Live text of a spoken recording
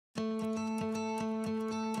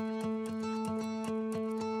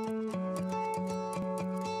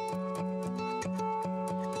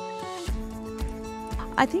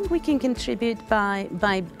I think we can contribute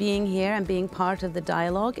by being here and being part of the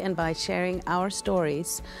dialogue and by sharing our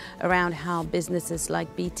stories around how businesses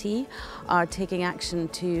like BT are taking action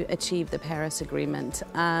to achieve the Paris Agreement.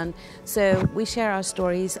 And so we share our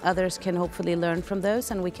stories, others can hopefully learn from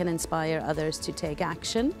those, and we can inspire others to take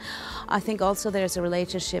action. I think also there's a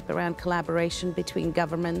relationship around collaboration between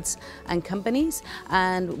governments and companies,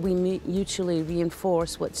 and we mutually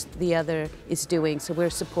reinforce what the other is doing, so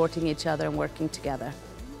we're supporting each other and working together.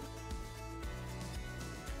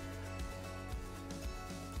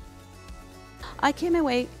 I came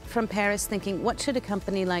away from Paris thinking, what should a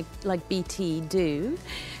company like BT do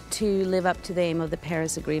to live up to the aim of the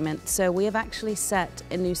Paris Agreement? So we have actually set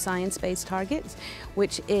a new science-based target,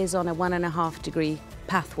 which is on a 1.5 degree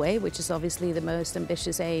pathway, which is obviously the most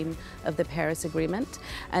ambitious aim of the Paris Agreement.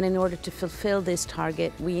 And in order to fulfill this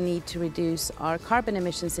target, we need to reduce our carbon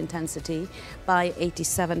emissions intensity by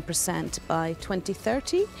 87% by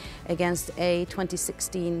 2030 against a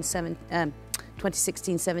 2016-17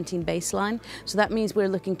 baseline. So that means we're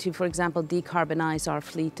looking to, for example, decarbonize our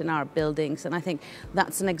fleet and our buildings. And I think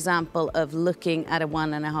that's an example of looking at a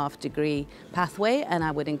 1.5 degree pathway, and I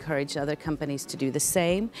would encourage other companies to do the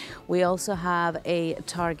same. We also have a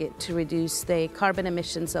target to reduce the carbon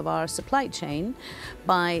emissions of our supply chain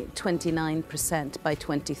by 29% by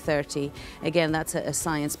 2030. Again, that's a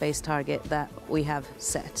science-based target that we have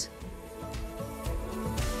set.